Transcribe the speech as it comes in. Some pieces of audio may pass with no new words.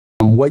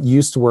what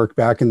used to work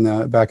back in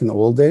the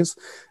old days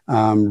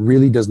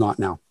really does not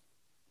now.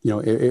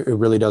 It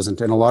really doesn't.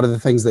 And a lot of the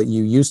things that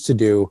you used to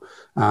do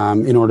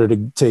in order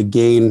to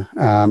gain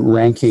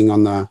ranking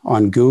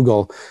on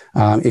Google,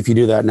 if you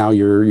do that now,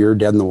 you're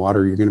dead in the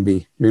water. You're going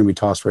to be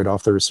tossed right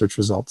off the search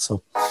results.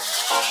 So.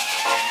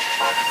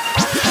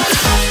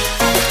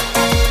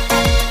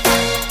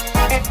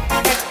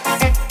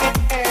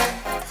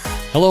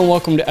 Hello and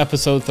welcome to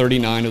episode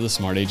 39 of the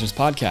Smart Agents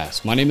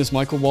Podcast. My name is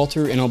Michael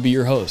Walter and I'll be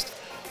your host.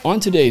 On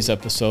today's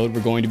episode,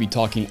 we're going to be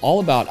talking all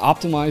about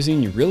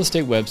optimizing your real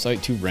estate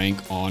website to rank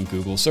on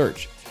Google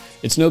search.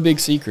 It's no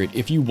big secret.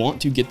 If you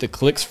want to get the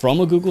clicks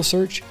from a Google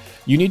search,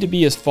 you need to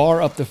be as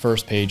far up the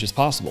first page as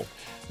possible.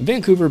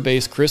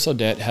 Vancouver-based Chris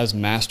Audette has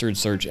mastered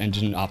search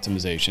engine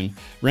optimization,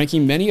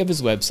 ranking many of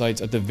his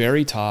websites at the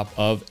very top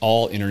of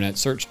all internet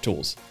search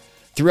tools.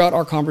 Throughout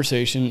our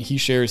conversation, he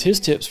shares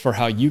his tips for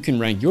how you can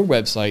rank your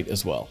website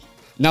as well.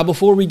 Now,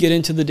 before we get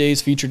into the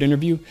day's featured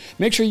interview,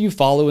 make sure you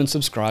follow and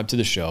subscribe to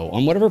the show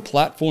on whatever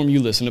platform you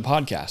listen to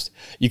podcasts.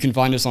 You can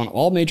find us on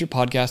all major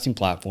podcasting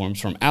platforms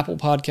from Apple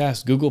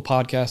Podcasts, Google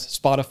Podcasts,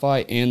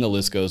 Spotify, and the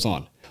list goes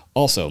on.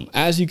 Also,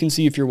 as you can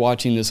see if you're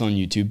watching this on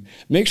YouTube,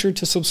 make sure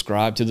to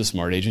subscribe to the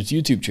Smart Agents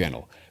YouTube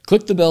channel.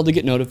 Click the bell to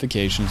get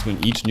notifications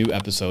when each new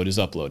episode is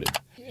uploaded.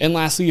 And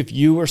lastly, if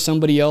you or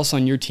somebody else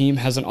on your team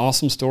has an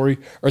awesome story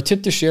or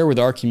tip to share with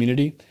our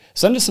community,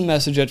 send us a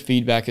message at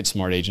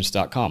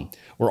feedback@smartagents.com.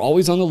 We're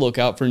always on the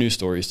lookout for new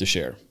stories to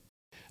share.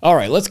 All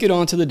right, let's get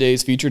on to the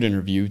day's featured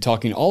interview,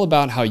 talking all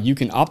about how you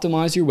can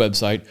optimize your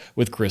website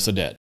with Chris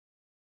Audette.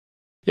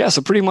 Yeah,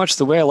 so pretty much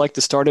the way I like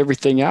to start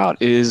everything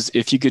out is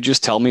if you could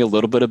just tell me a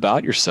little bit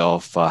about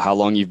yourself, how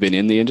long you've been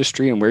in the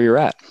industry and where you're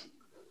at.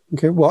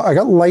 Okay, well, I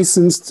got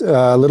licensed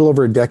a little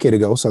over a decade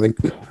ago. So I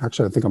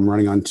think I'm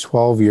running on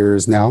 12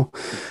 years now.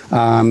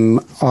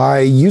 I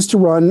used to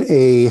run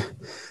a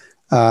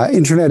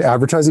internet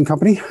advertising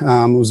company.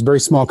 It was a very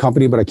small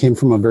company, but I came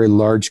from a very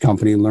large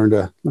company and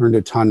learned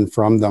a ton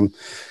from them.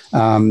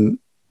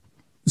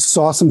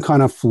 Saw some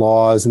kind of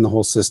flaws in the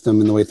whole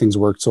system and the way things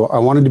worked. So I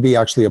wanted to be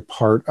actually a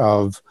part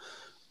of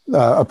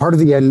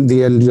the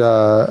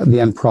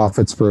end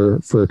profits for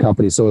a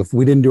company. So if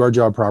we didn't do our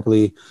job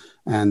properly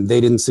and they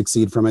didn't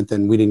succeed from it,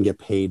 then we didn't get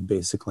paid,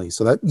 basically.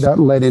 So that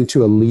led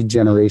into a lead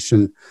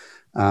generation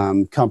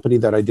company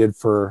that I did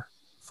for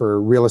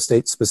real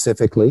estate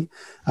specifically.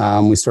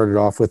 We started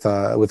off with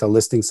a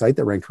listing site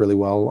that ranked really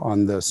well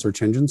on the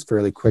search engines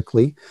fairly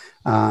quickly.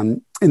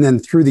 And then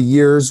through the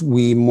years,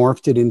 we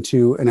morphed it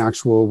into an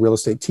actual real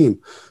estate team.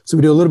 So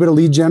we do a little bit of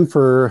lead gen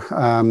for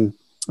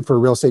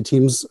real estate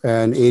teams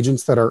and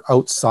agents that are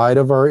outside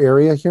of our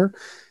area here.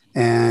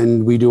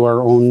 And we do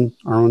our own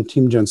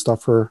team gen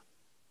stuff for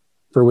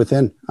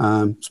within.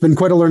 It's been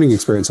quite a learning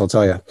experience, I'll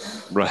tell you.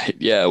 Right.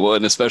 Yeah. Well,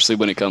 and especially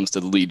when it comes to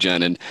the lead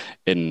gen and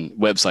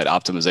website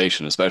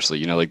optimization,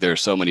 especially, like there are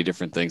so many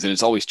different things and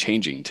it's always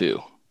changing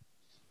too.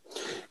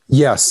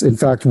 Yes. In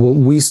fact,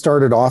 we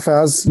started off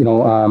as,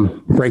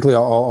 frankly,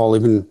 I'll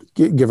even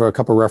give a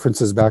couple of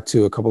references back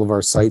to a couple of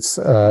our sites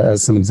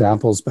as some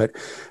examples. But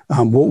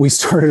what we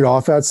started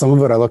off at, some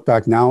of it I look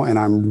back now, and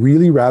I'm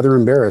really rather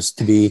embarrassed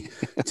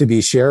to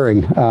be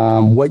sharing.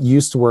 What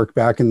used to work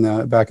back in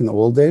the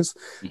old days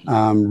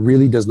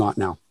really does not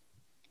now.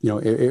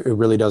 It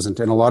really doesn't.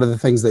 And a lot of the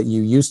things that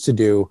you used to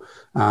do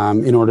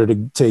in order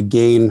to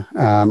gain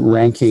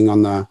ranking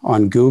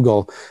on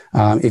Google,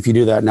 if you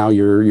do that now,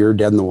 you're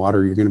dead in the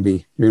water. You're going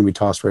to be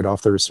tossed right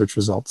off the search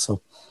results. So,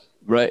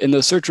 right. And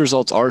the search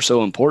results are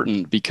so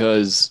important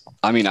because,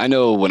 I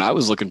know when I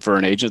was looking for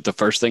an agent, the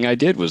first thing I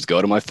did was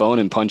go to my phone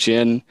and punch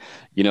in,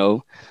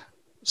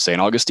 St.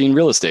 Augustine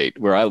real estate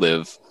where I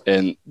live.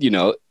 And,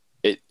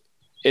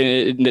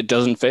 it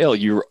doesn't fail.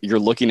 You're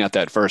looking at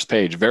that first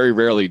page. Very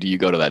rarely do you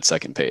go to that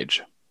second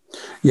page.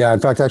 Yeah. In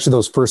fact, actually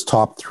those first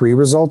top 3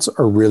 results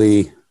are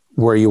really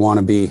where you want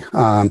to be.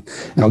 And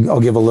I'll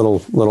give a little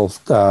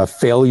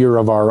failure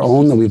of our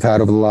own that we've had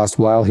over the last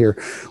while here.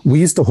 We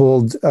used to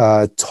hold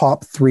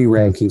top 3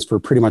 rankings for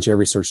pretty much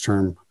every search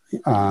term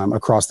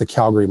across the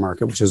Calgary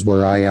market, which is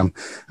where I am.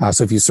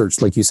 So if you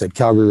search, like you said,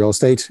 Calgary real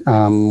estate,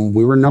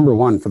 we were number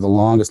 1 for the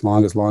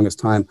longest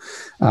time.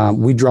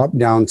 We dropped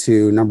down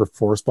to number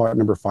 4 spot,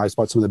 number 5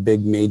 spot. Some of the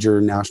big major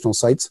national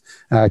sites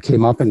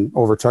came up and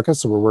overtook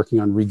us. So we're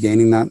working on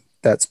regaining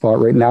that spot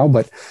right now.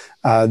 But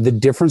the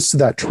difference to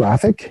that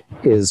traffic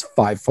is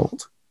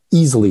 5-fold,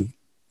 easily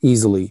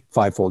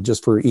 5-fold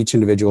just for each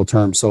individual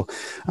term. So,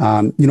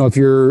 if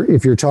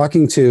you're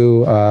talking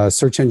to a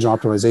search engine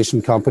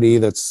optimization company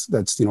that's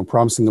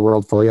promising the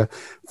world for you,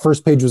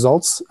 first page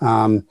results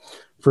don't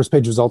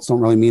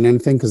really mean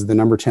anything because the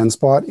number 10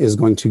 spot is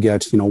going to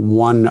get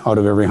 1 out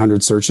of every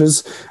 100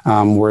 searches,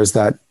 whereas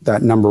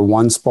that number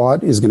 1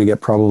 spot is going to get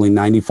probably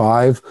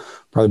 95,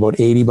 probably about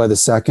 80 by the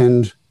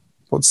second,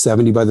 about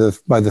 70 by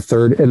the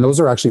third, and those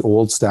are actually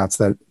old stats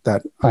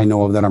that I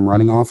know of that I'm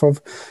running off of.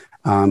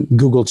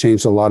 Google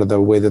changed a lot of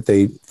the way that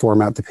they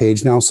format the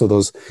page now. So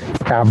those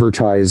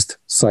advertised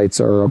sites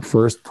are up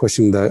first,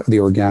 pushing the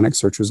organic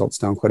search results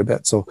down quite a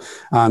bit. So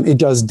it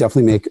does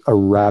definitely make a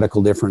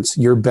radical difference.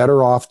 You're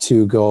better off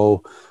to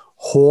go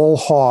whole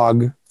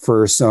hog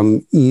for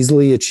some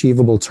easily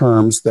achievable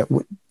terms that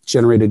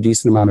generate a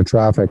decent amount of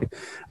traffic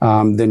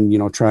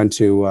than, trying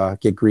to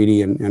get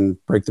greedy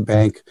and break the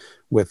bank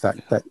with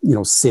that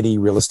city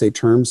real estate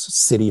terms,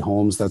 city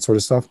homes, that sort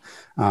of stuff,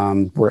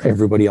 where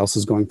everybody else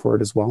is going for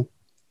it as well.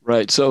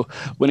 Right. So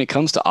when it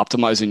comes to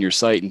optimizing your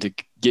site and to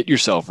get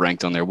yourself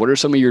ranked on there, what are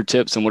some of your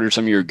tips and what are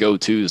some of your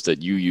go-tos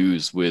that you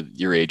use with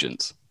your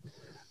agents?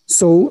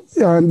 So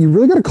you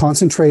really got to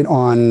concentrate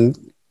on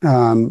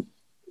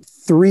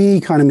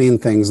three kind of main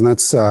things, and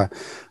that's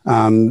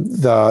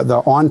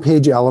the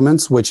on-page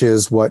elements, which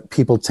is what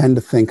people tend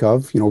to think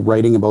of,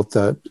 writing about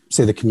the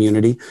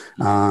community.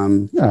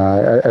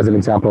 As an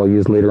example, I'll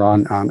use later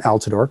on,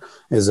 Altador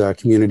is a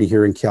community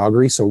here in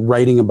Calgary. So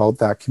writing about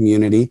that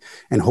community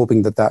and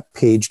hoping that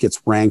page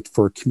gets ranked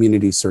for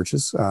community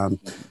searches.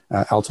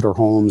 Altador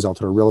homes,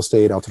 Altador real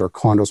estate, Altador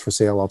condos for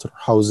sale, Altador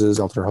houses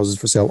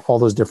for sale, all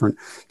those different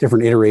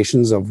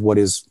iterations of what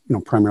is,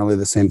 primarily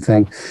the same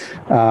thing.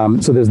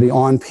 So there's the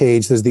on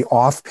page, there's the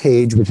off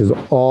page, which is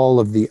all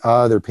of the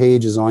other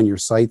pages on your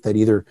site that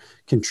either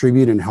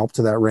contribute and help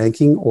to that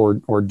ranking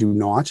or do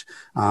not,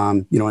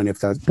 and if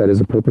that is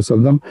the purpose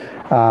of them.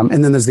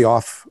 And then there's the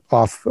off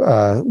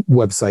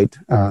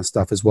website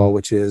stuff as well,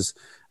 which is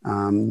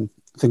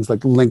things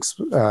like links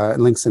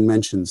and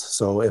mentions.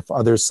 So if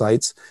other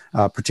sites,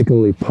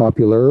 particularly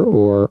popular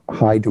or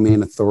high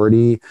domain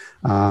authority,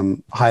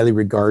 highly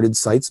regarded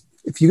sites,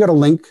 if you got a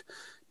link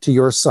to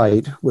your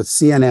site with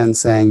CNN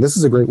saying this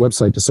is a great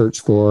website to search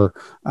for,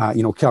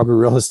 Calgary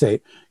real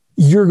estate,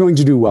 you're going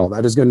to do well.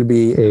 That is going to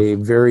be a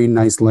very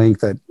nice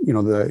link that,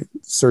 the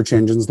search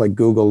engines like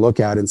Google look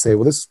at and say,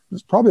 well, this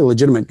is probably a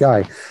legitimate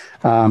guy.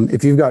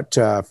 If you've got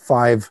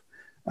 5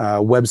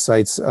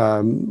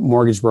 websites,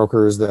 mortgage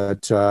brokers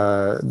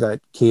that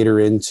cater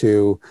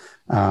into,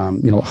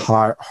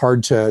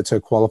 hard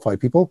to qualify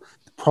people,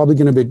 probably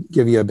going to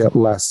give you a bit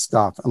less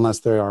stuff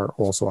unless they are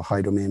also a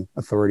high domain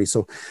authority.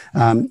 So,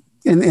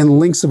 and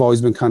links have always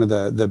been kind of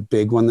the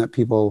big one that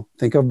people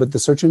think of, but the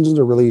search engines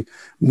are really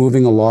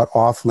moving a lot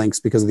off links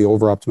because of the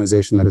over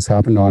optimization that has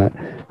happened on it.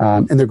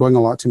 And they're going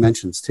a lot to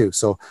mentions too.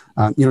 So,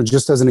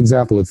 just as an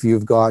example, if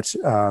you've got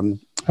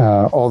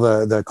all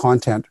the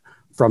content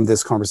from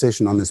this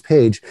conversation on this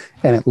page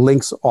and it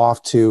links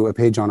off to a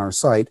page on our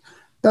site,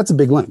 that's a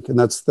big link. And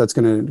that's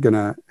going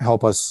to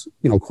help us,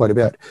 quite a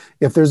bit.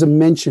 If there's a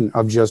mention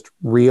of just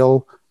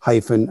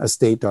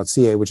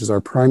real-estate.ca, which is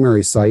our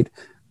primary site,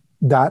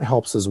 that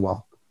helps as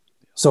well.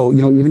 So,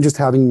 even just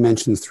having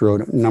mentions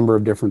throughout a number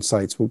of different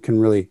sites can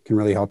really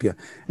help you.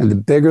 And the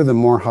bigger, the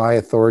more high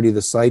authority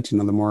the site, the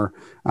more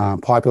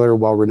popular,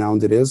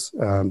 well-renowned it is,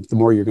 the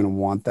more you're going to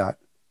want that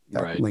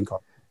right. link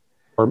up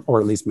or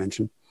at least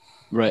mention.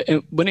 Right.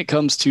 And when it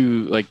comes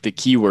to like the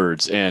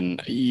keywords,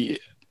 and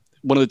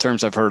one of the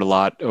terms I've heard a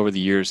lot over the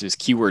years is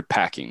keyword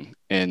packing.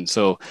 And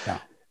so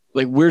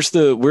like, where's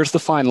the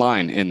fine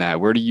line in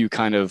that? Where do you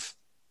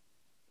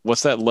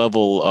what's that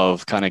level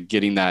of kind of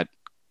getting that,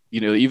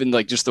 even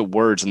like just the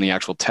words and the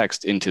actual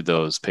text into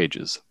those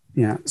pages?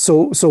 Yeah.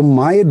 So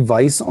my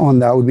advice on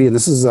that would be, and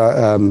this is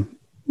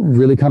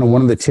really kind of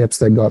one of the tips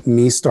that got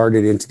me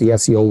started into the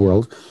SEO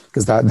world,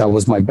 because that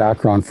was my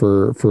background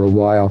for a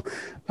while.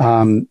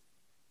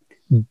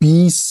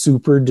 Be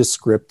super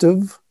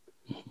descriptive,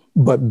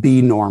 but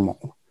be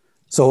normal.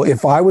 So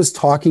if I was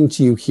talking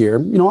to you here,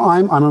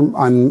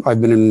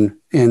 I've been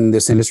in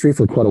this industry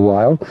for quite a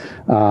while,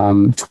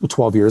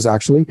 12 years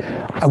actually.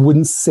 I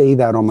wouldn't say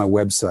that on my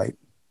website.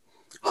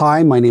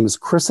 Hi, my name is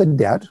Chris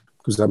Audette,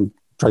 because I'm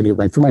trying to get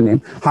ranked for my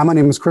name. Hi, my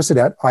name is Chris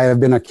Audette. I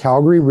have been a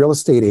Calgary real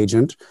estate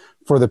agent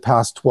for the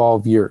past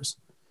 12 years,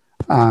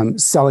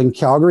 selling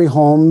Calgary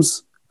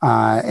homes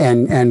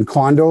and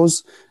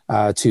condos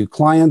to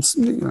clients.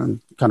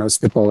 Kind of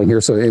spitballing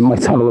here, so it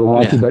might sound a little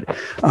wonky, but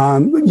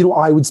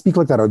I would speak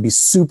like that. I would be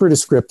super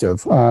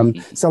descriptive.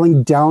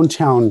 Selling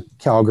downtown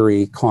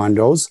Calgary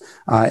condos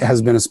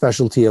has been a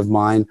specialty of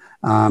mine.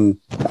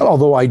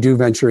 Although I do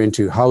venture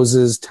into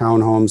houses,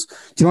 townhomes. Do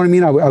you know what I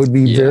mean? I would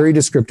be very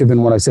descriptive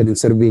in what I said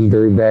instead of being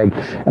very vague.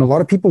 And a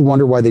lot of people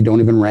wonder why they don't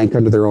even rank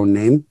under their own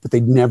name, but they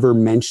never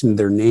mention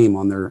their name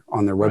on their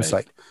website.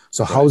 Right.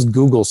 So how's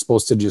Google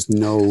supposed to just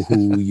know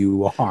who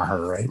you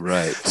are, right?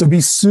 Right. So be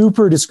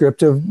super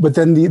descriptive. But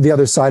then the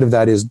other side of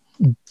that is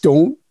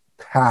don't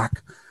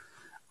pack.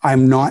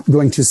 I'm not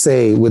going to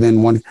say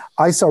within one.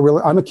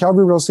 I'm a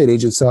Calgary real estate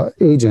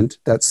agent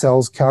that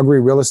sells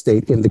Calgary real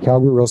estate in the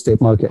Calgary real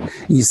estate market. And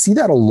you see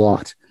that a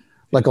lot.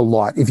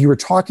 If you were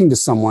talking to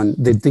someone,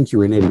 they'd think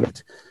you're an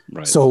idiot.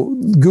 Right. So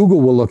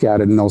Google will look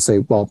at it and they'll say,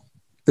 well,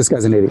 this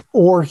guy's an idiot,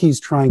 or he's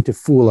trying to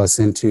fool us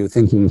into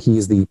thinking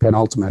he's the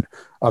penultimate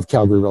of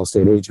Calgary real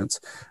estate agents.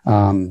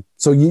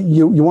 So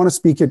you want to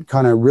speak it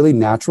kind of really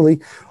naturally,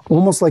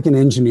 almost like an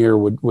engineer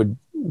would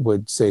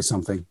say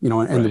something,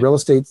 and the real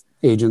estate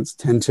agents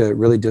tend to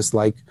really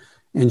dislike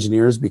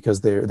engineers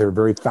because they're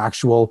very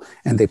factual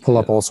and they pull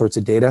up all sorts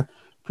of data.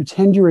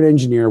 Pretend you're an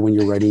engineer when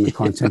you're writing the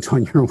content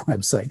on your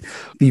website.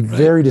 Be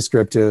very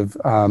descriptive.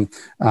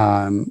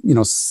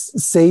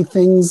 Say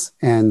things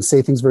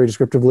very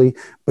descriptively,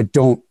 but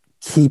don't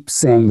keep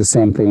saying the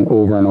same thing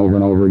over and over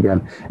and over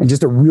again. And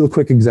just a real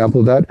quick example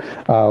of that,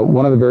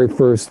 one of the very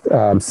first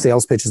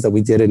sales pitches that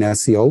we did in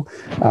SEO,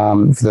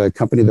 for the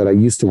company that I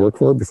used to work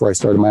for before I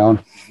started my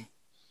own,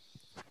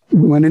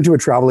 we went into a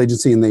travel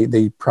agency and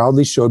they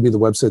proudly showed me the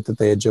website that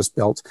they had just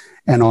built.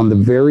 And on the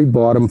very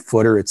bottom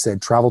footer, it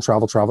said travel,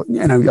 travel, travel.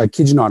 And I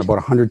kid you not, about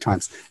 100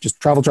 times,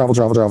 just travel, travel,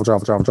 travel, travel,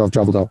 travel, travel, travel,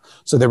 travel, travel.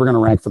 So they were going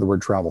to rank for the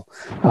word travel.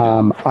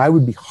 I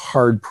would be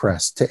hard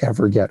pressed to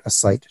ever get a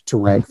site to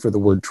rank for the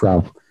word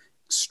travel.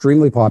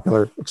 Extremely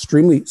popular,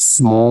 extremely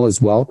small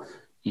as well.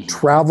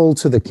 Travel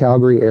to the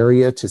Calgary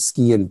area to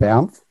ski in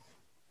Banff.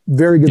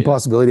 Very good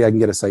possibility I can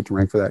get a site to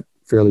rank for that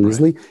fairly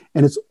easily.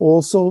 And it's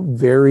also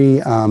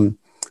very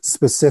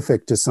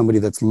specific to somebody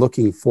that's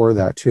looking for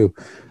that too.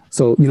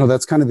 So,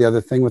 that's kind of the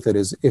other thing with it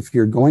is if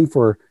you're going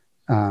for,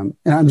 and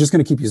I'm just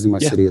going to keep using my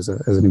city as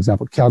an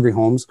example, Calgary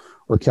Homes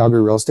or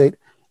Calgary Real Estate,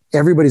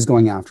 everybody's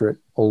going after it.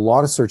 A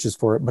lot of searches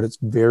for it, but it's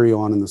very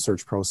on in the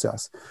search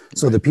process.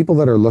 So the people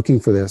that are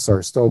looking for this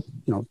are still,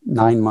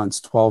 9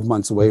 months, 12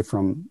 months away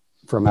from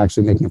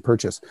actually making a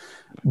purchase.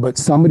 But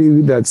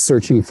somebody that's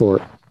searching for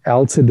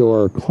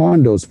Altador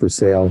condos for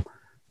sale,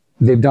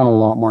 they've done a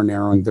lot more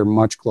narrowing. They're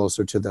much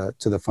closer to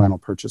the final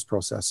purchase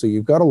process. So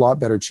you've got a lot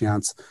better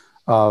chance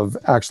of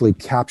actually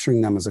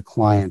capturing them as a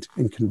client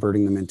and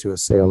converting them into a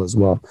sale as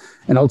well.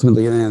 And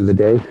ultimately, at the end of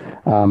the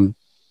day,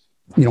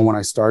 when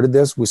I started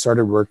this, we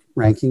started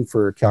ranking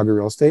for Calgary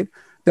Real Estate.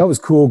 That was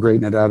cool, great,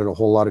 and it added a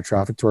whole lot of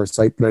traffic to our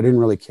site, but I didn't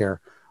really care.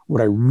 What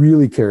I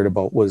really cared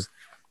about was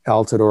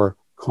Altador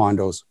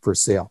condos for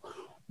sale.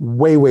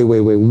 Way, way,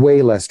 way, way,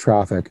 way less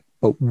traffic,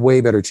 but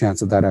way better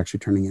chance of that actually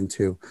turning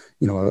into,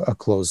 a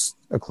closed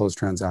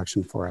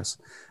transaction for us.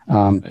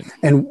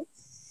 And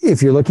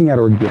if you're looking at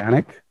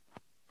organic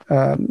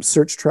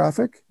search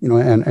traffic,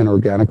 and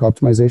organic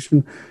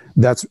optimization,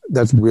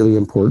 that's really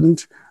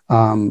important.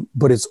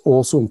 But it's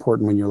also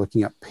important when you're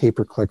looking at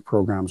pay-per-click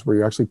programs where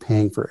you're actually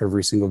paying for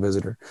every single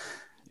visitor.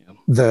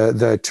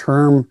 The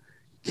term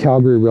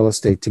Calgary Real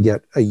Estate, to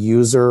get a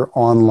user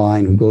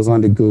online who goes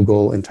onto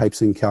Google and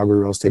types in Calgary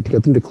Real Estate, to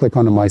get them to click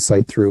onto my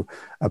site through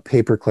a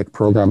pay-per-click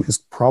program is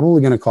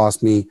probably going to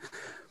cost me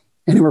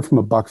anywhere from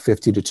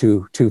 $1.50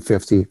 to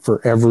 $2.50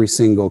 for every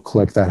single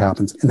click that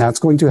happens. And that's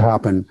going to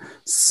happen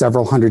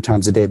several hundred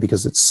times a day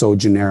because it's so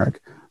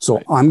generic.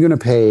 So I'm going to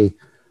pay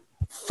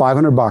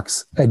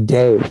 $500 a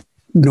day,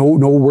 no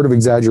word of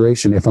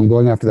exaggeration, if I'm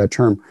going after that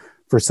term,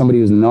 for somebody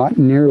who's not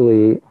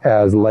nearly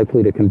as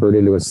likely to convert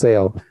into a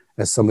sale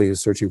as somebody who's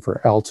searching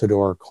for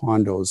Altador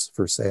condos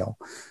for sale.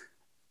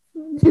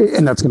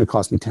 And that's going to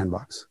cost me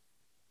 $10.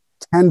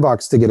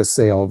 $10 to get a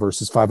sale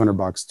versus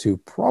 $500 to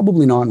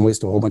probably not and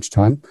waste a whole bunch of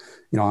time.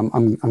 I'm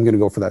going to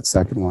go for that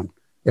second one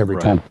every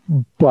time,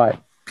 but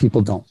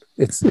people don't.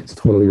 It's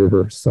totally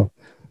reversed. So.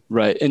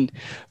 Right. And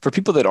for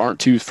people that aren't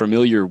too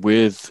familiar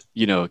with,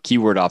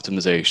 keyword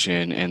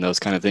optimization and those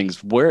kind of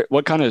things,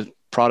 what kind of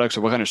products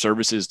or what kind of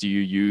services do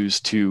you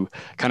use to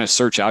kind of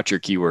search out your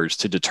keywords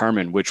to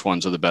determine which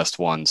ones are the best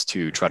ones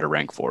to try to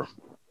rank for?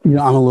 I'm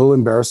a little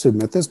embarrassed to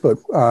admit this, but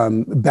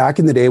back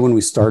in the day when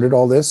we started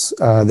all this,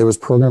 there was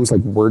programs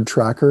like Word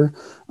Tracker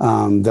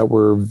that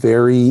were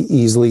very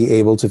easily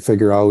able to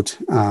figure out.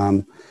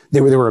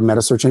 They were a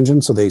meta search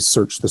engine, so they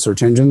searched the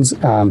search engines,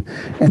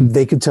 and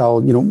they could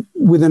tell,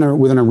 within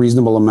a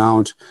reasonable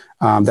amount,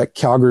 that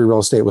Calgary Real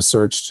Estate was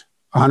searched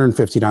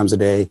 150 times a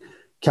day.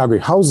 Calgary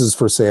houses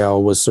for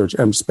sale was searched,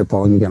 I'm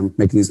spitballing again, I'm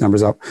making these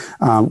numbers up,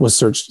 was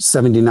searched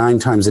 79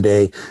 times a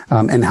day,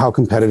 and how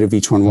competitive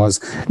each one was.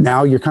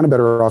 Now you're kind of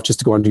better off just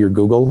to go onto your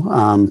Google,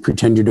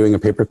 pretend you're doing a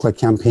pay-per-click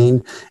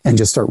campaign and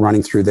just start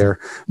running through there.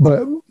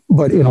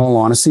 But in all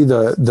honesty,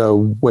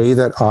 the way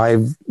that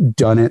I've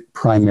done it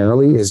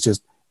primarily is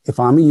just, if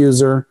I'm a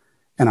user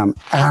and I'm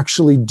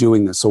actually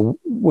doing this. So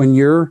when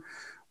you're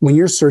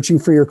searching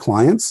for your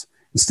clients,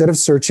 instead of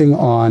searching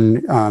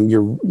on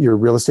your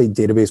real estate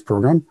database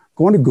program,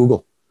 go onto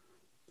Google,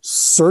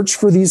 search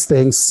for these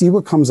things, see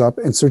what comes up,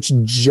 and search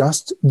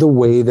just the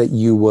way that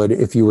you would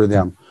if you were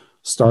them.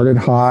 Start at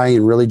high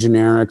and really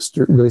generic,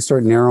 really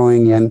start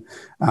narrowing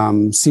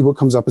in, see what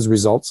comes up as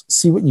results,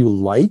 see what you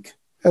like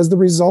as the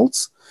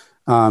results.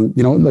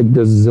 Like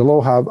does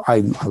Zillow have, I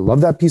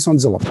love that piece on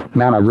Zillow.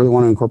 Man, I really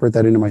want to incorporate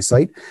that into my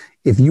site.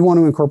 If you want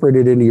to incorporate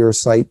it into your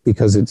site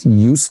because it's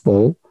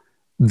useful,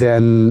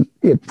 then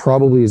it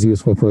probably is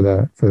useful for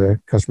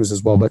the customers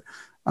as well. But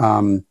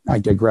I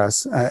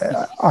digress.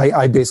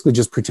 I basically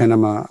just pretend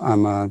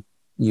I'm a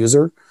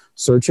user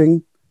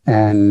searching,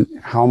 and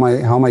how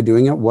am I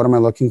doing it? What am I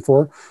looking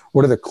for?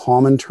 What are the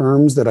common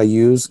terms that I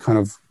use kind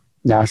of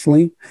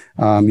nationally?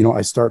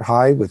 I start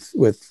high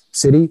with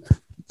city.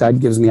 That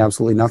gives me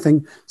absolutely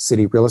nothing.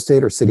 City real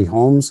estate or city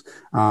homes.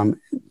 Now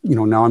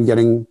I'm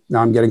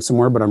getting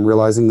somewhere, but I'm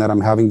realizing that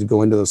I'm having to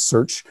go into those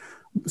search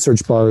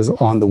bars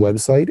on the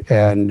website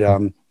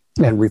and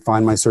and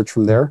refine my search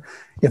from there.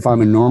 If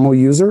I'm a normal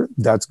user,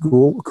 that's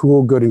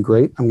cool, good, and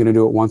great. I'm going to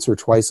do it once or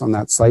twice on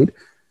that site,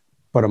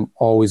 but I'm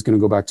always going to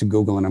go back to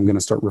Google, and I'm going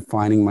to start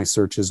refining my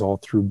searches all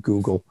through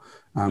Google,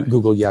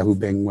 Google, Yahoo,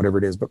 Bing, whatever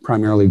it is, but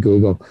primarily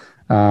Google.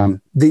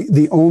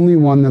 The only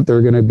one that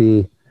they're going to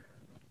be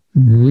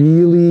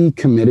really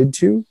committed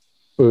to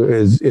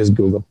is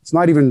Google. It's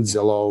not even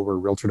Zillow or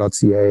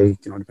Realtor.ca,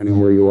 depending on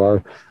where you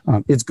are.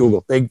 It's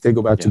Google. They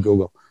go back to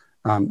Google.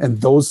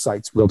 And those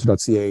sites,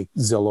 Realtor.ca,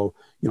 Zillow,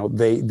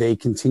 they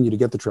continue to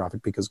get the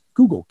traffic because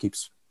Google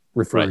keeps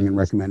referring and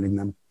recommending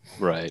them.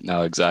 Right.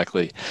 No,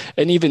 exactly.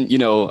 And even,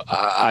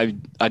 I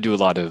do a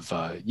lot of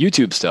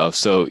YouTube stuff.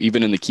 So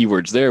even in the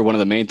keywords there, one of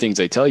the main things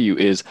they tell you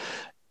is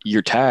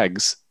your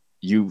tags,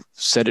 you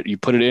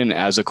put it in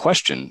as a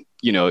question,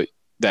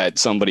 that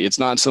somebody, it's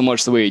not so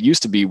much the way it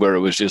used to be where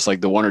it was just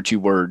like the 1 or 2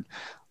 word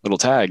little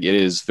tag. It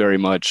is very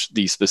much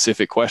the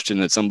specific question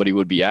that somebody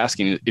would be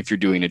asking if you're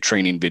doing a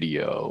training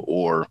video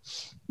or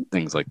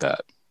things like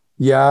that.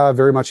 Yeah,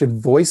 very much.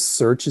 Voice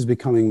search is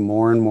becoming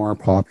more and more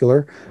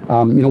popular.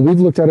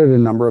 We've looked at it a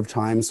number of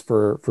times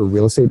for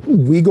real estate.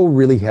 We go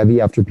really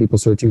heavy after people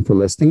searching for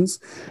listings.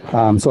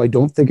 So I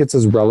don't think it's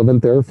as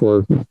relevant there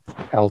for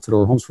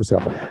Altador homes for sale.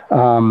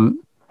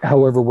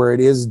 However, where it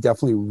is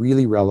definitely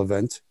really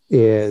relevant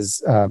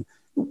is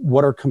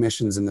what are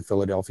commissions in the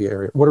Philadelphia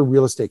area? What are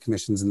real estate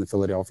commissions in the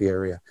Philadelphia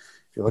area?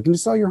 If you're looking to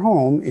sell your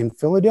home in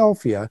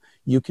Philadelphia,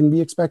 you can be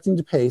expecting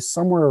to pay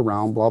somewhere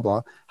around blah,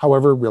 blah.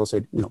 However, real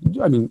estate,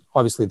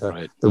 obviously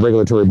the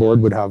regulatory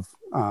board would have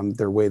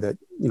their way that,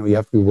 you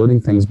have to be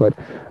wording things, but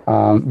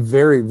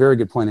very, very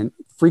good point. And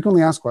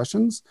frequently asked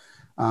questions.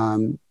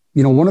 One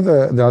of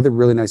the other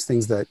really nice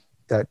things that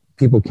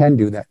people can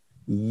do that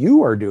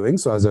you are doing,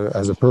 so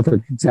as a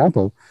perfect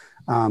example,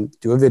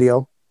 do a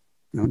video,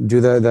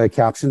 do the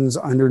captions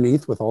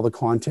underneath with all the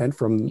content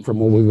from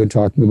what we've been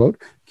talking about.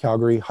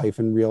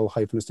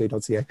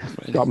 Calgary-real-estate.ca.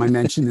 Got my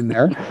mention in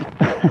there.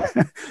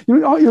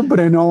 But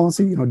in all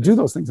honesty, do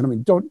those things.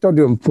 And don't do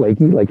them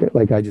flaky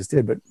like I just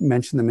did, but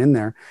mention them in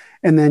there.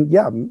 And then,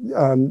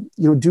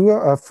 do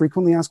a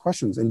frequently asked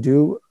questions and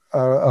do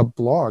a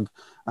blog.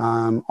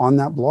 On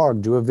that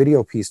blog, do a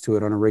video piece to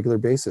it on a regular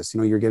basis.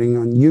 You're getting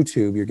on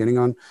YouTube, you're getting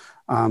on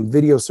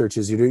video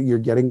searches, you're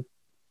getting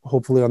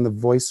hopefully on the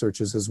voice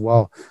searches as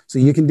well. So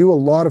you can do a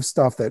lot of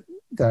stuff that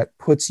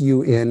puts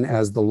you in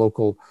as the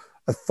local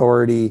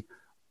authority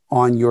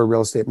on your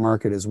real estate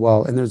market as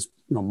well. And there's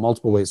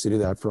multiple ways to do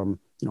that, from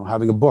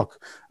having a book,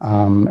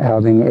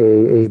 having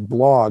a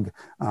blog,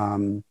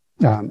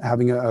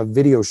 having a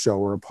video show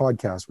or a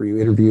podcast where you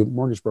interview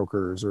mortgage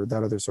brokers or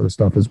that other sort of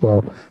stuff as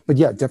well. But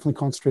yeah, definitely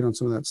concentrate on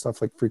some of that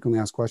stuff like frequently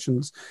asked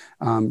questions.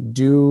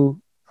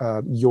 Do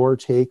your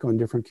take on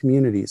different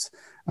communities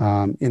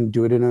and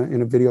do it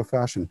in a video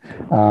fashion.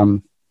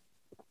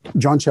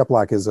 John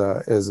Cheplack is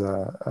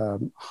a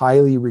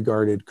highly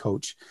regarded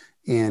coach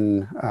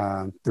in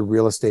the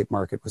real estate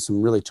market with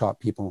some really top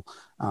people,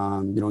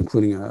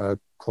 including a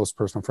close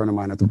personal friend of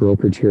mine at the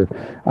brokerage here.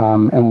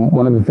 And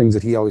one of the things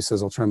that he always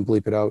says, I'll try and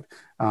bleep it out.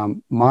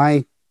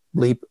 My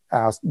bleep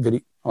asked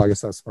video. Oh, I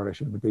guess that's the part I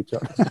should have bleeped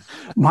out.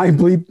 My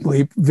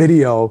bleep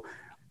video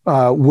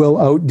will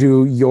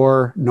outdo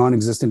your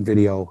non-existent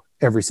video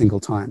every single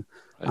time.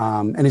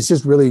 And it's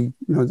just really,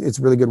 it's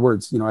really good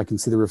words. I can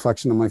see the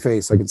reflection on my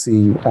face. I can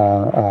see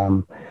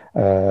a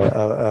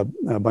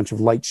bunch of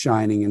light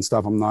shining and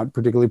stuff. I'm not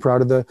particularly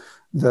proud of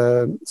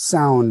the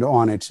sound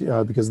on it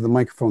because of the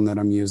microphone that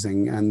I'm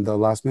using and the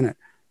last minute.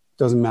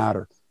 Doesn't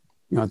matter.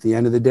 At the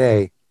end of the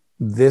day,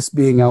 this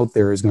being out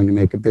there is going to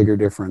make a bigger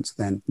difference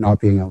than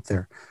not being out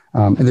there.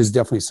 And there's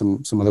definitely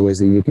some other ways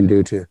that you can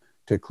do to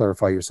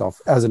clarify yourself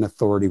as an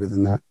authority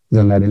within that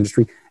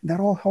industry. And that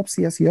all helps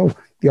the SEO.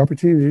 The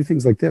opportunity to do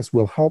things like this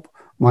will help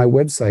my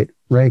website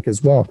rank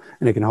as well.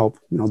 And it can help,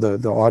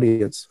 the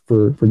audience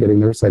for getting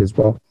their site as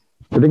well.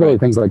 Particularly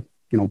things like,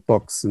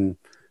 books and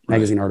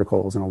magazine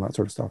articles and all that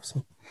sort of stuff.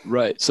 So.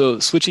 Right. So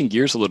switching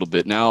gears a little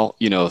bit now,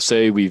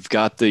 say we've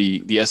got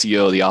the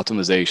SEO, the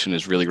optimization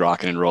is really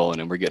rocking and rolling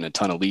and we're getting a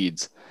ton of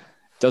leads.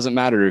 Doesn't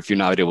matter if you're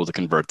not able to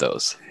convert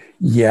those.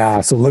 Yeah.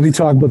 So let me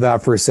talk about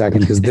that for a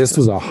second, because this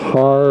was a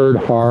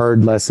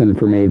hard lesson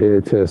for me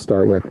to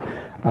start with.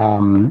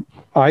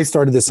 I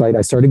started this site.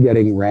 I started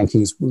getting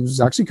rankings. It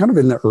was actually kind of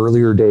in the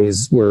earlier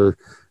days where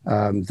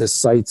the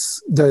sites,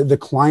 the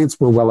clients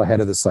were well ahead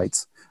of the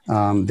sites.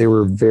 They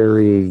were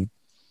 1980s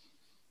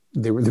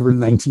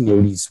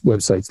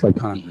websites, like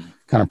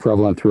kind of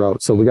prevalent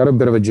throughout. So we got a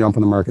bit of a jump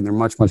in the market. They're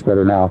much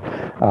better now,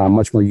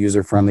 much more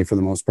user friendly for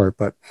the most part.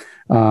 But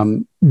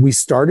we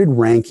started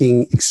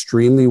ranking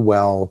extremely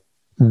well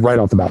right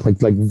off the bat,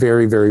 like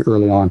very, very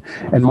early on.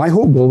 And my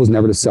whole goal was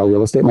never to sell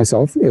real estate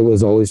myself. It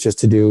was always just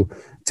to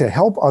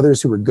help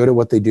others who are good at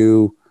what they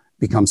do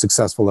become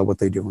successful at what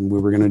they do. And we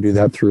were going to do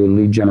that through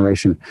lead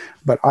generation.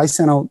 But I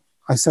sent out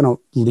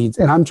leads,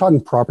 and I'm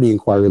talking property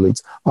inquiry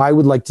leads. I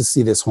would like to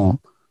see this home.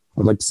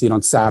 I'd like to see it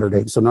on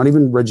Saturday. So not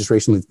even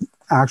registration leads,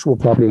 actual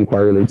property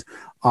inquiry leads.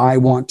 I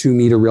want to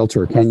meet a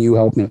realtor. Can you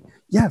help me?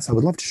 Yes, I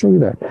would love to show you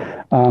that.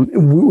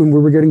 We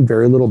were getting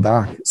very little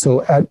back.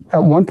 So at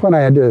one point, I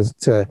had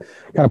to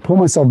kind of pull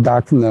myself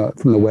back from the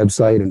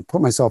website and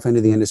put myself into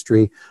the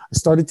industry. I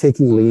started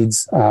taking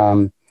leads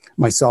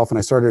myself, and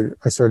I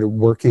started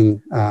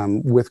working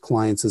with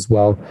clients as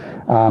well.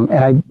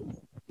 And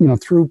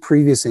through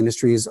previous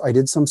industries, I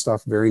did some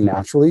stuff very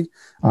naturally,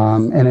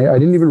 and I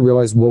didn't even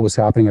realize what was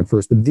happening at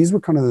first. But these were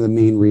kind of the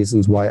main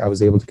reasons why I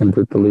was able to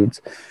convert the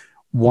leads.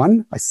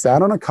 One, I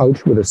sat on a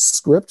couch with a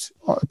script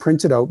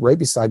printed out right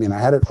beside me, and I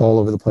had it all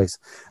over the place.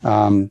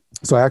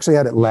 So I actually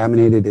had it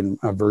laminated in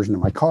a version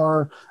of my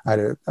car. I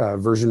had a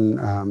version,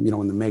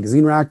 in the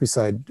magazine rack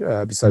beside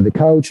the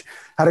couch.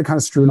 Had it kind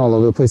of strewn all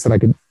over the place that I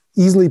could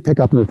easily pick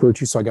up and refer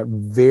to. So I got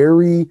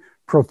very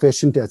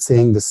proficient at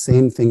saying the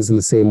same things in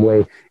the same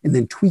way, and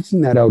then tweaking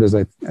that out as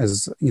I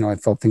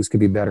felt things could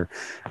be better.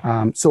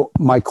 So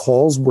my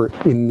calls were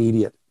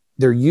immediate.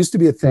 There used to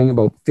be a thing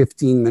about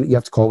 15 minutes. You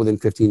have to call within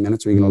 15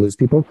 minutes or you're going to lose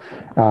people,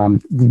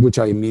 which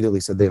I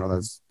immediately said,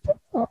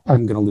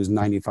 I'm going to lose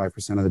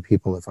 95% of the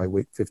people if I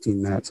wait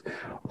 15 minutes.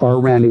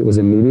 Our mandate was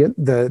immediate.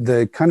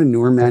 The kind of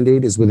newer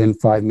mandate is within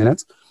 5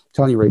 minutes. I'm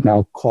telling you right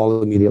now,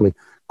 call immediately.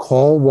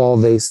 Call while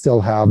they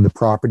still have the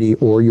property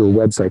or your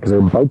website because they're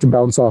about to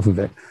bounce off of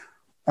it.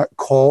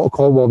 Call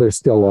while they're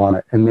still on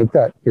it and make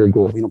that your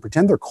goal.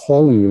 Pretend they're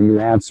calling you and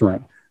you're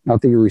answering,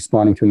 not that you're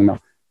responding to an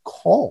email.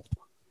 Call.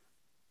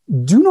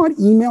 Do not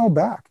email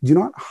back. Do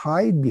not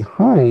hide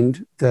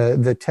behind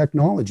the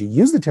technology.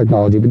 Use the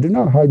technology, but do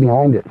not hide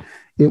behind it.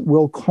 It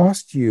will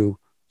cost you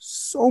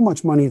so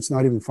much money. It's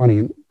not even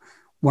funny.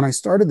 When I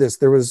started this,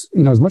 there was,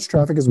 as much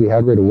traffic as we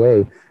had right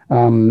away.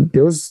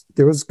 There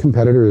was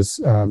competitors,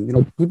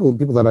 people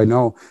that I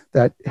know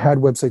that had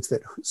websites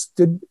that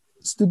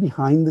stood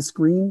behind the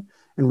screen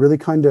and really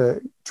kind of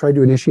tried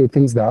to initiate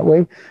things that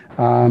way.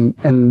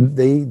 And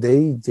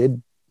they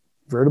did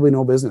veritably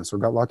no business or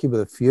got lucky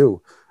with a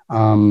few.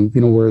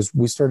 Whereas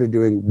we started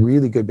doing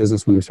really good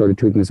business when we started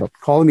tweaking this up.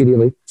 Call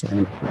immediately. Sorry,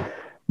 I'm going to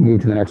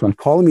move to the next one.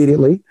 Call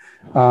immediately.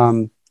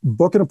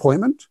 Book an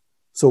appointment.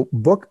 So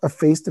book a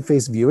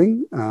face-to-face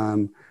viewing.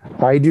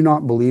 I do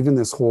not believe in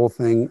this whole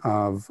thing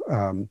of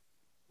what's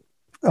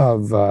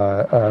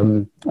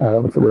the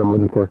word I'm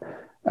looking for?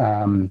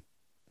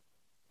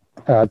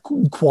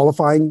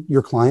 Qualifying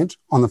your client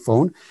on the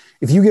phone.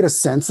 If you get a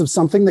sense of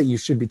something that you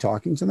should be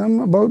talking to them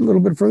about a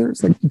little bit further,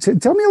 it's like,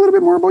 tell me a little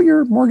bit more about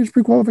your mortgage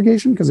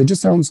pre-qualification, because it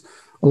just sounds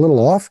a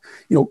little off.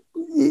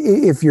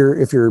 If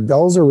your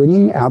bells are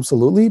ringing,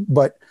 absolutely.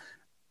 But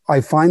I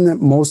find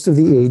that most of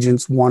the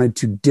agents wanted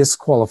to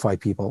disqualify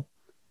people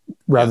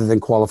rather than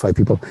qualify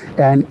people.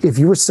 And if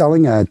you were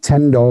selling a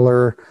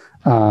 $10,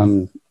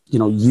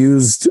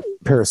 used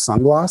pair of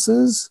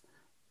sunglasses,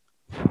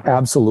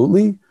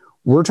 absolutely.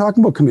 We're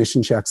talking about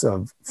commission checks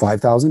of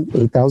 $5,000,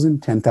 $8,000,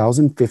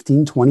 $10,000,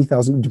 $15,000,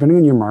 $20,000, depending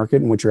on your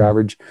market and what your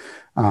average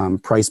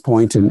price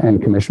point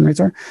and commission rates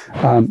are.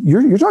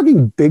 You're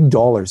talking big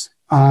dollars.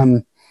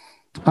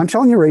 I'm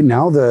telling you right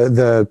now,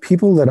 the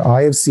people that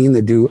I have seen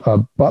that do a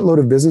buttload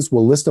of business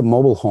will list a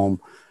mobile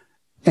home,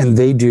 and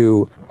they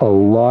do a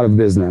lot of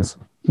business,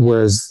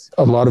 whereas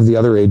a lot of the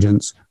other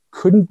agents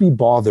couldn't be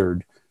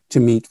bothered to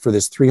meet for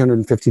this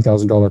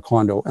 $350,000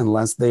 condo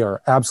unless they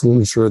are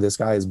absolutely sure this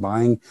guy is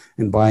buying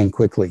and buying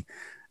quickly.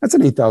 That's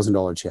an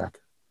 $8,000 check.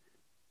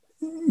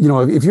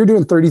 If you're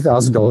doing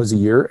 $30,000 a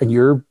year and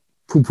you're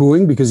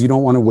poo-pooing because you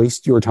don't want to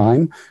waste your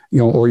time,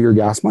 or your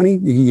gas money,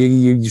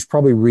 you should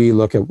probably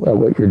relook at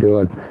what you're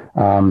doing.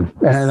 And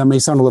that may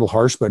sound a little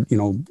harsh, but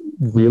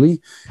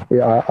really,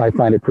 I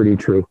find it pretty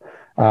true.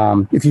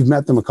 If you've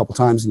met them a couple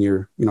times and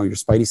your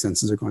spidey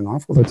senses are going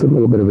off, well, that's a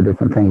little bit of a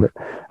different thing. But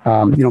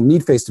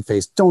meet face to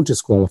face. Don't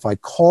disqualify.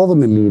 Call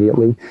them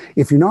immediately.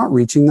 If you're not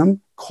reaching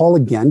them, call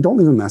again. Don't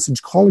leave a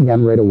message. Call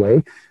again right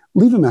away.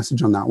 Leave a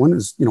message on that one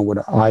is what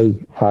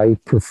I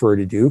prefer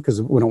to do,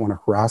 because we don't want to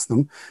harass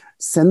them.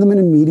 Send them an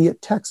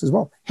immediate text as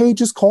well. Hey,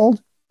 just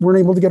called. Weren't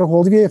able to get a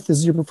hold of you. If this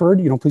is your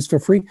preferred, please feel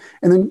free.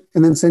 And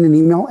then send an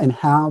email and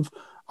have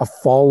a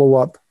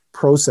follow-up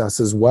process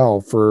as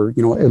well for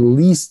at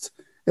least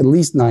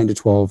 9 to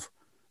 12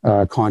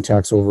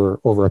 contacts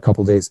over a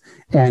couple of days.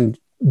 And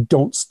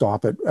don't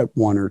stop at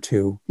one or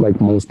two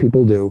like most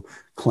people do,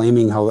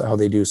 claiming how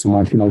they do so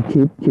much.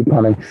 Keep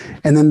running.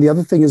 And then the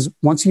other thing is,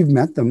 once you've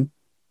met them,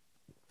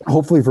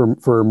 hopefully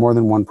for more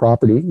than one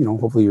property,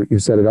 hopefully you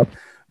set it up,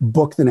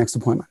 book the next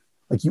appointment.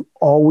 Like, you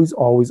always,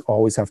 always,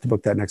 always have to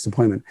book that next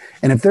appointment.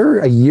 And if they're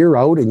a year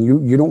out and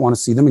you don't want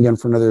to see them again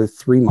for another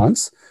 3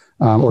 months,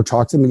 or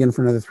talk to them again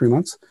for another 3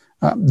 months,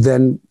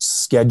 then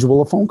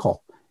schedule a phone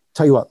call.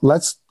 Tell you what,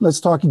 let's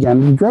talk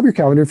again. Grab your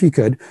calendar if you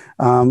could.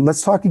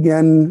 Let's talk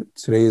again.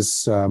 Today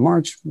is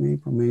March,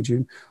 April, May,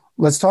 June.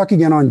 Let's talk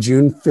again on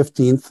June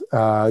 15th.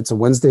 It's a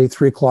Wednesday,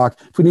 3:00.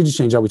 If we need to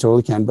change that, we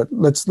totally can. But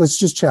let's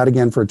just chat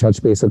again for a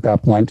touch base at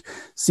that point.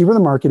 See where the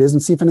market is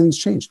and see if anything's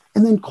changed.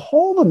 And then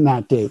call them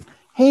that day.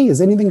 Hey,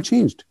 has anything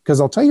changed? Because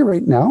I'll tell you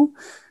right now,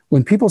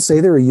 when people say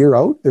they're a year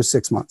out, they're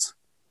 6 months.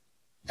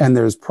 And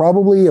there's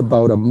probably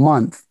about a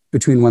month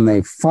between when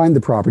they find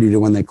the property to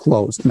when they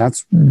close. And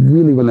that's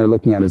really when they're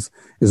looking at is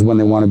when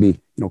they want to be,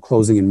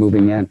 closing and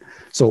moving in.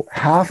 So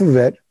half of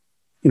it,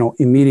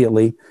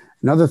 immediately,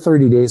 another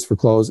 30 days for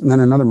close, and then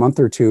another month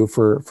or two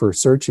for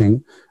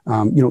searching,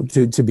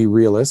 to be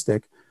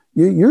realistic.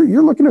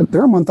 You're looking at,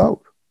 they're a month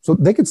out. So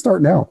they could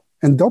start now,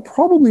 and they'll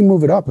probably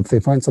move it up if they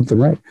find something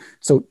right.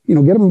 So, get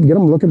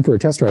them looking for a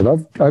test drive.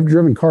 I've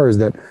driven cars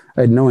that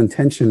I had no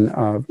intention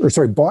of,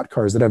 bought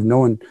cars that I have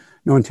no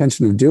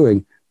intention of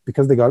doing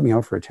because they got me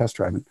out for a test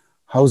drive. And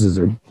houses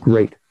are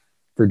great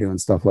for doing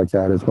stuff like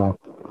that as well.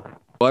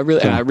 Well,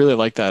 I really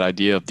like that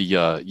idea of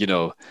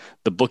the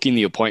booking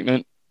the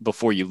appointment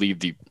before you leave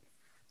the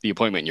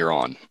appointment you're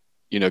on.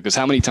 Because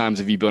how many times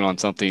have you been on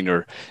something,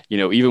 or,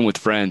 even with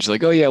friends,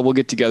 like, oh yeah, we'll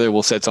get together,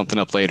 we'll set something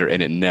up later,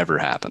 and it never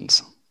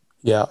happens.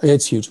 Yeah,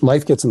 it's huge.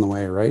 Life gets in the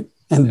way, right?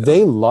 And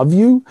they love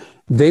you.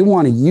 They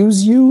want to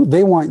use you.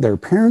 They want their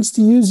parents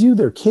to use you,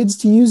 their kids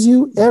to use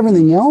you,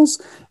 everything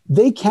else.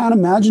 They can't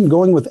imagine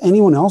going with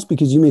anyone else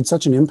because you made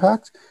such an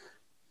impact.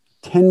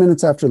 10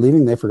 minutes after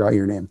leaving, they forgot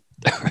your name.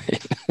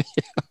 Right.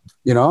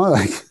 Yeah.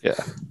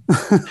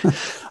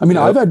 I mean,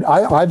 yep.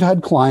 I've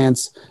had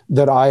clients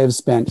that I have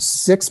spent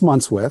 6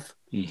 months with,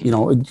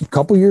 a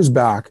couple years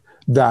back,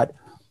 that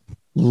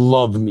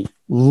love me.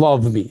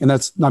 And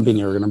that's not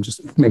being arrogant. I'm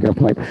just making a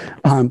point.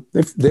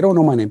 If they don't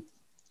know my name,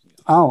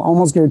 I'll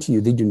almost guarantee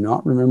you they do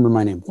not remember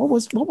my name. What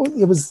was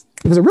it? Was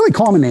a really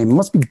common name. It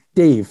must be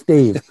Dave.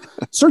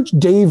 Search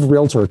Dave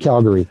Realtor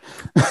Calgary.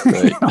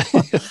 Right.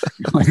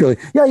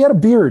 Yeah, he had a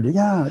beard.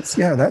 Yeah, I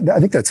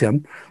think that's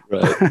him.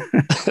 Right.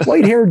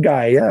 White-haired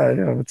guy.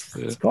 Yeah,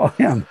 let's call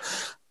him.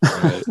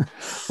 Right.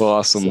 Well,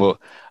 awesome. Well,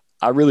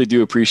 I really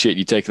do appreciate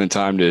you taking the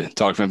time to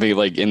talk to me. I think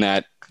like in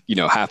that,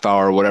 half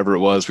hour or whatever it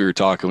was we were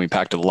talking, we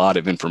packed a lot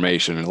of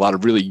information and a lot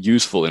of really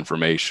useful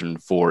information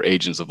for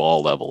agents of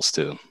all levels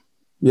too.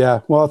 Yeah.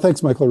 Well,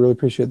 thanks, Michael. I really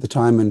appreciate the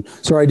time. And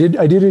so I did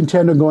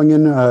intend on going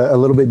in a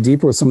little bit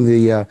deeper with some of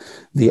the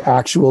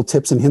actual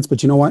tips and hints,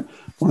 but you know what?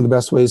 One of the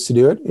best ways to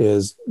do it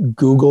is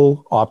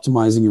Google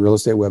optimizing your real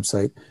estate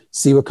website,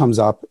 see what comes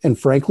up. And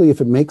frankly, if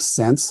it makes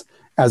sense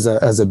as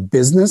a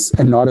business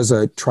and not as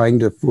a trying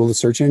to fool the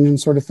search engine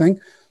sort of thing,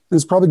 then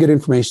it's probably good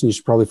information. You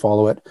should probably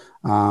follow it,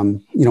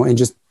 and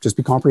just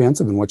be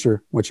comprehensive in what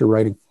you're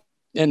writing.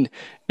 And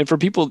for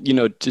people,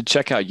 to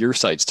check out your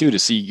sites too, to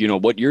see,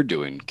 what you're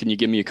doing. Can you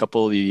give me a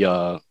couple of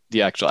the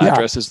actual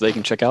addresses they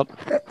can check out?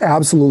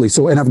 Absolutely.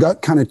 So, and I've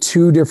got kind of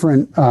two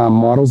different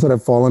models that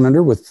I've fallen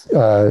under with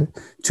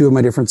two of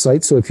my different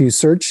sites. So if you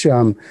search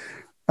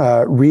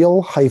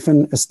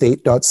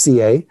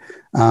real-estate.ca,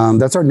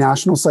 that's our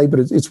national site,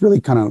 but it's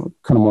really kind of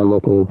more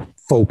local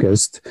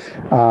focused.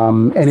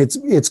 And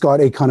it's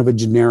got a kind of a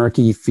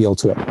generic-y feel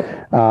to it.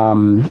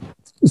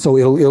 So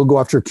it'll go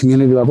after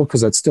community level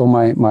because that's still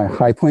my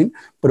high point,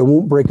 but it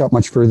won't break up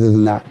much further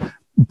than that.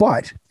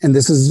 But, and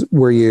this is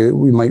where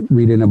we might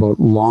read in about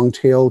long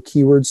tail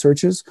keyword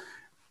searches,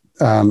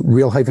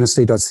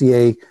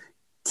 real-estate.ca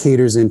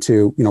caters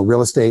into,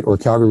 real estate or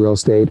Calgary real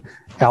estate,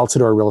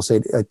 Altador real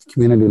estate at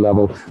community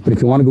level. But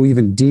if you want to go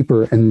even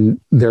deeper and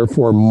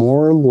therefore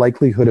more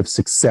likelihood of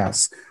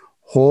success,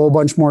 whole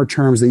bunch more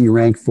terms that you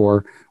rank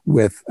for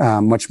with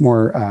much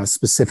more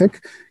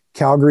specific,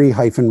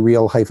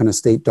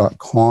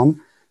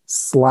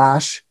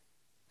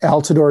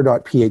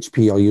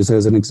 calgary-real-estate.com/altador.php. I'll use it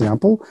as an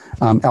example.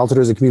 Altador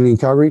is a community in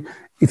Calgary.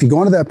 If you go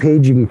onto that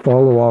page, you can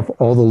follow off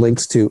all the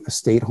links to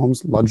estate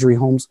homes, luxury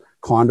homes,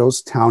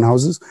 condos,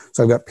 townhouses.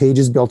 So I've got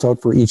pages built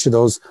out for each of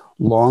those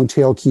long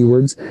tail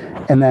keywords.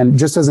 And then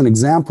just as an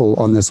example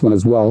on this one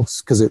as well,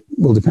 because it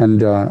will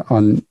depend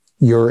on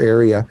your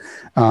area,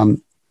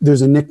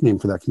 there's a nickname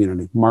for that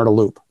community, Marda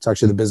Loop. It's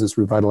actually the business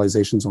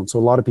revitalization zone. So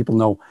a lot of people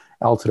know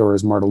Altador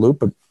as Marda Loop,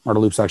 but Marda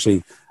Loop's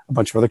actually a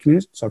bunch of other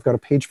communities. So I've got a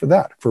page for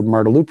that, for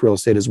Marda Loop real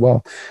estate as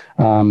well.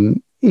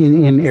 In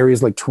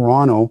areas like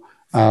Toronto,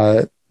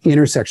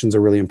 intersections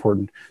are really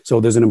important. So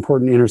there's an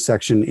important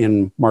intersection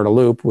in Marda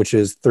Loop, which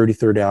is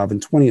 33rd Ave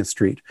and 20th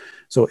Street.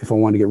 So if I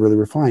want to get really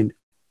refined,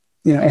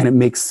 and it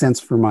makes sense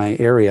for my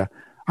area,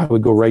 I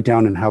would go right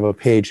down and have a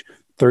page,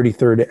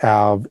 33rd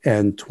Ave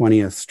and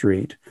 20th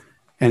Street.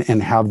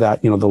 And have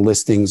that, the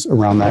listings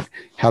around that,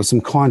 have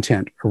some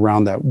content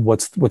around that.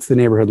 What's the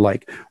neighborhood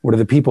like? What are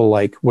the people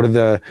like? What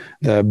are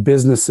the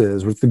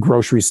businesses? What's the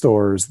grocery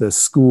stores, the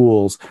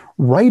schools?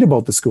 Write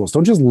about the schools.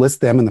 Don't just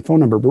list them and the phone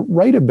number, but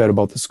write a bit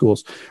about the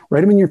schools.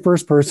 Write them in your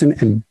first person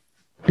and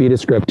be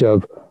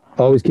descriptive.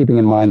 Always keeping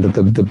in mind that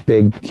the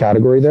big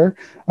category there,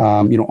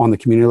 on the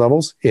community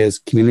levels is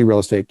community real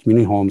estate,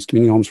 community homes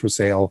for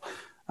sale,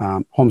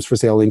 homes for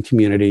sale in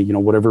community,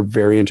 whatever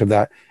variant of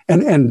that,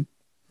 and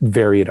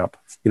vary it up.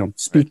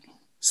 Speak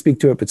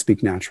to it, but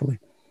speak naturally.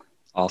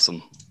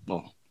 Awesome.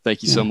 Well,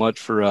 thank you so much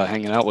for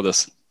hanging out with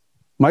us.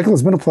 Michael,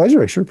 it's been a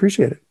pleasure. I sure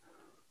appreciate it.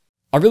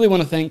 I really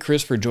want to thank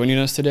Chris for joining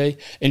us today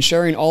and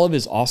sharing all of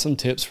his awesome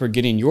tips for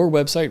getting your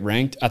website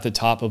ranked at the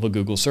top of a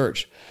Google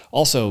search.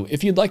 Also,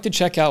 if you'd like to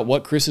check out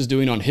what Chris is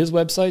doing on his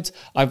websites,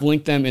 I've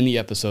linked them in the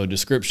episode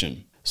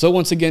description. So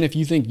once again, if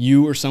you think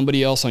you or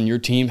somebody else on your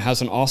team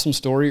has an awesome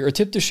story or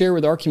tip to share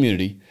with our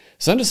community,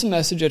 send us a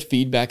message at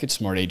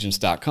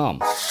feedback@smartagents.com.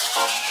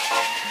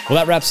 Well,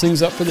 that wraps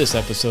things up for this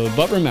episode,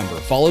 but remember,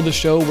 follow the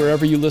show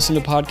wherever you listen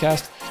to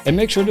podcasts and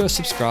make sure to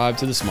subscribe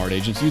to the Smart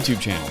Agents YouTube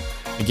channel.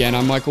 Again,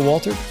 I'm Michael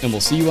Walter, and we'll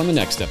see you on the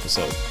next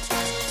episode.